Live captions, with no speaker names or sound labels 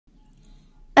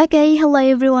Okay, hello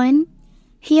everyone.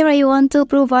 Here I want to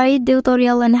provide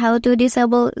tutorial on how to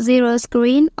disable zero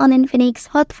screen on Infinix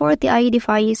Hot 40i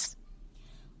device.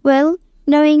 Well,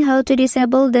 knowing how to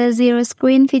disable the zero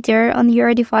screen feature on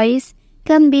your device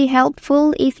can be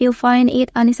helpful if you find it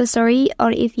unnecessary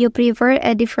or if you prefer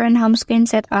a different home screen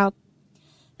setup.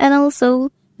 And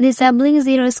also, disabling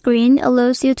zero screen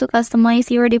allows you to customize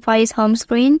your device home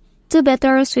screen to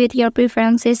better suit your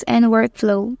preferences and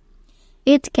workflow.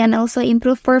 It can also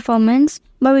improve performance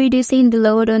by reducing the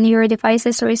load on your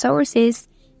device's resources,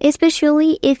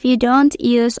 especially if you don't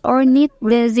use or need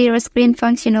the zero screen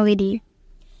functionality.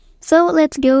 So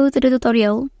let's go to the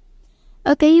tutorial.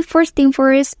 Okay, first thing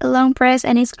first, long press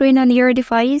any screen on your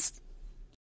device.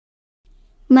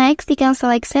 Next, you can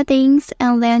select settings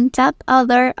and then tap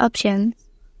other options.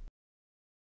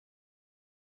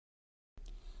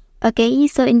 Okay,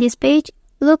 so in this page,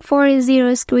 look for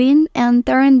zero screen and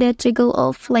turn the toggle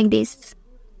off like this.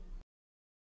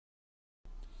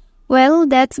 Well,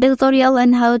 that's the tutorial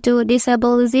on how to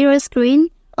disable zero screen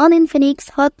on Infinix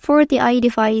Hot 40i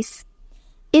device.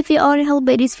 If you are helped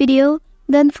by this video,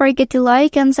 don't forget to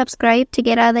like and subscribe to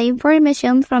get other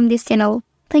information from this channel.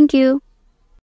 Thank you.